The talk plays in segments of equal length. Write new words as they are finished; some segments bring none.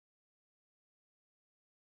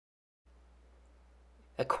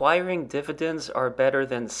Acquiring dividends are better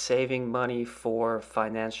than saving money for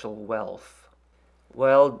financial wealth.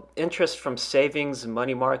 Well, interest from savings,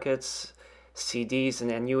 money markets, CDs,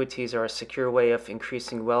 and annuities are a secure way of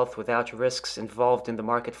increasing wealth without risks involved in the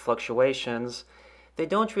market fluctuations. They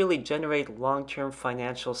don't really generate long-term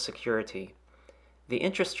financial security. The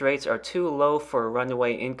interest rates are too low for a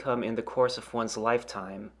runaway income in the course of one's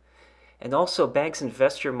lifetime. And also, banks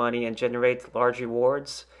invest your money and generate large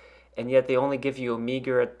rewards, and yet they only give you a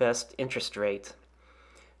meager at best interest rate.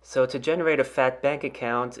 So to generate a fat bank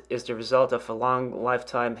account is the result of a long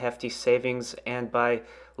lifetime hefty savings and by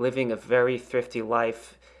living a very thrifty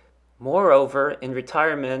life. Moreover, in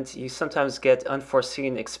retirement, you sometimes get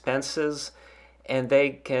unforeseen expenses and they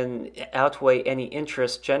can outweigh any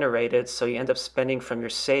interest generated, so you end up spending from your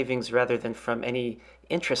savings rather than from any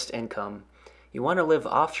interest income. You want to live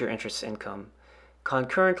off your interest income.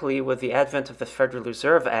 Concurrently, with the advent of the Federal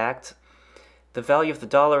Reserve Act, the value of the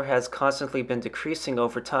dollar has constantly been decreasing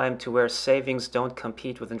over time to where savings don't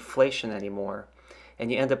compete with inflation anymore,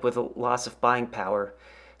 and you end up with a loss of buying power.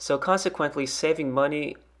 So consequently, saving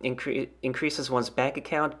money increases one's bank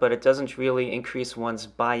account, but it doesn't really increase one's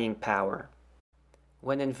buying power.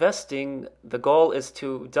 When investing, the goal is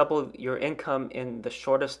to double your income in the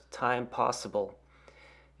shortest time possible.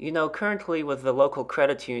 Currently with the local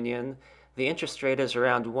credit union, the interest rate is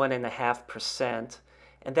around 1.5%,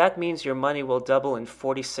 and that means your money will double in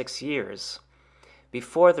 46 years.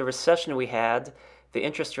 Before the recession we had, the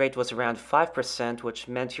interest rate was around 5%, which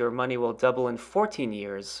meant your money will double in 14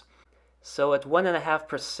 years. So at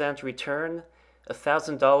 1.5% return,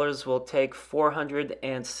 $1,000 will take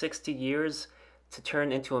 460 years to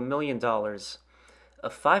turn into $1 million. A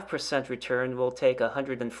 5% return will take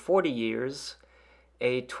 140 years,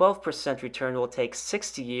 a 12% return will take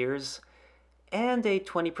 60 years, and a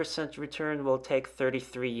 20% return will take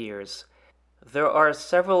 33 years. There are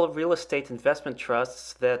several real estate investment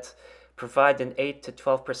trusts that provide an 8 to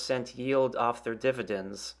 12% yield off their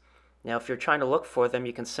dividends. Now, if you're trying to look for them,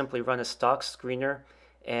 you can simply run a stock screener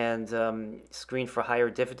and screen for higher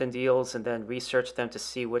dividend yields and then research them to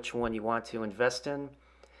see which one you want to invest in.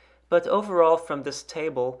 But overall, from this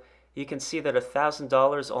table, you can see that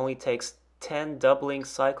 $1,000 only takes 10 doubling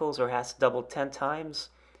cycles, or has to double 10 times,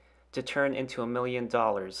 to turn into $1 million.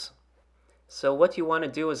 So what you want to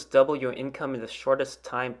do is double your income in the shortest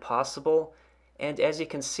time possible. And as you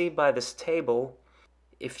can see by this table,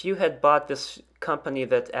 if you had bought this company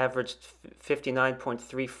that averaged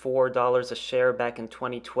 $59.34 a share back in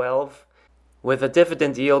 2012, with a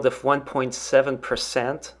dividend yield of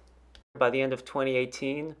 1.7%, by the end of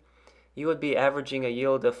 2018, you would be averaging a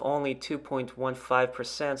yield of only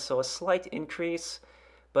 2.15%, so a slight increase.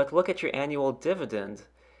 But look at your annual dividend.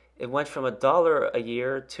 It went from $1 a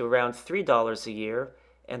year to around $3 a year,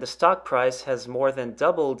 and the stock price has more than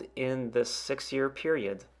doubled in this 6-year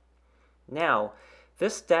period. Now,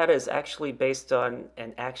 this data is actually based on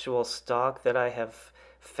an actual stock that I have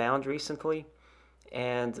found recently,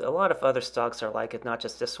 and a lot of other stocks are like it, not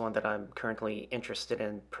just this one that I'm currently interested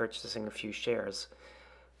in purchasing a few shares.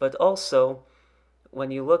 But also, when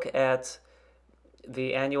you look at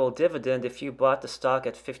the annual dividend, if you bought the stock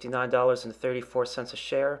at $59.34 a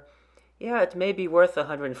share, yeah, it may be worth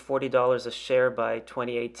 $140 a share by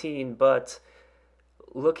 2018, but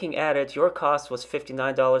looking at it, your cost was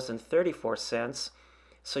 $59.34,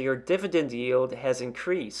 so your dividend yield has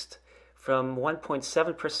increased from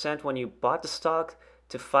 1.7% when you bought the stock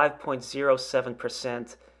to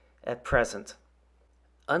 5.07% at present.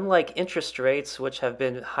 Unlike interest rates, which have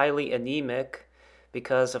been highly anemic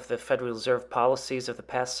because of the Federal Reserve policies of the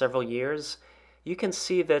past several years, you can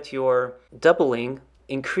see that your doubling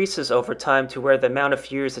increases over time to where the amount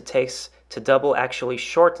of years it takes to double actually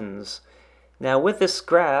shortens. Now with this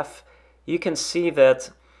graph, you can see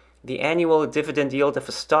that the annual dividend yield of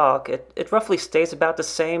a stock, it roughly stays about the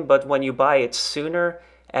same, but when you buy it sooner,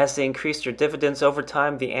 as they increase your dividends over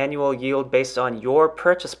time, the annual yield based on your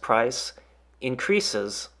purchase price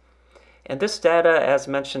increases. And this data, as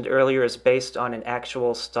mentioned earlier, is based on an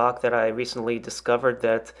actual stock that I recently discovered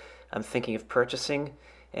that I'm thinking of purchasing,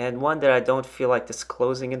 and one that I don't feel like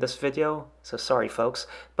disclosing in this video, so sorry folks.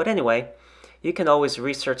 But anyway, you can always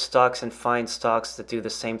research stocks and find stocks that do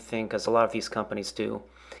the same thing, because a lot of these companies do.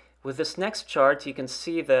 With this next chart, you can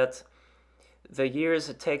see that the years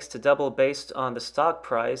it takes to double based on the stock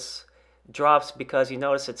price drops, because you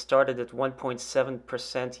notice it started at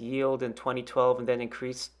 1.7% yield in 2012 and then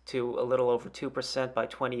increased to a little over 2% by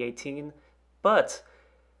 2018. But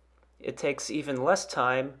it takes even less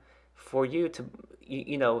time for you to,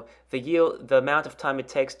 the amount of time it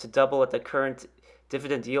takes to double at the current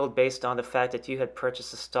dividend yield based on the fact that you had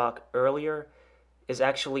purchased the stock earlier is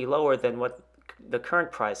actually lower than what the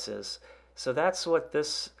current price is. So that's what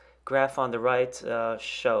this graph on the right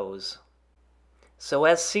shows. So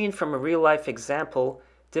as seen from a real-life example,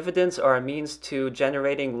 dividends are a means to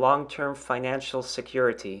generating long-term financial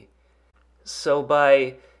security. So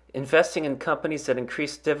by investing in companies that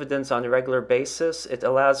increase dividends on a regular basis, it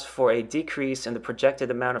allows for a decrease in the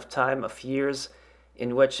projected amount of time of years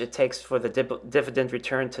in which it takes for the dividend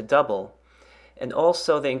return to double. And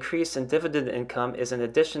also the increase in dividend income is in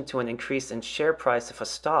addition to an increase in share price of a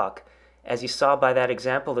stock. As you saw by that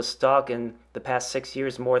example, the stock in the past 6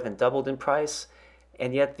 years more than doubled in price,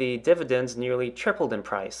 and yet the dividends nearly tripled in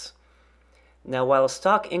price. Now, while a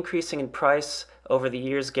stock increasing in price over the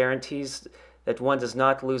years guarantees that one does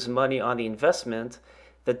not lose money on the investment,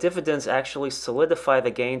 the dividends actually solidify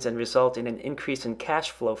the gains and result in an increase in cash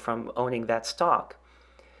flow from owning that stock.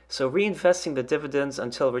 So reinvesting the dividends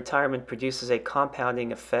until retirement produces a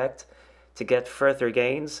compounding effect to get further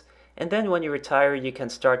gains, and then when you retire you can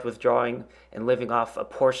start withdrawing and living off a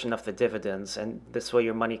portion of the dividends, and this way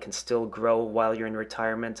your money can still grow while you're in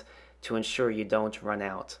retirement to ensure you don't run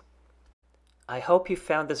out. I hope you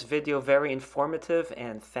found this video very informative,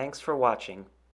 and thanks for watching.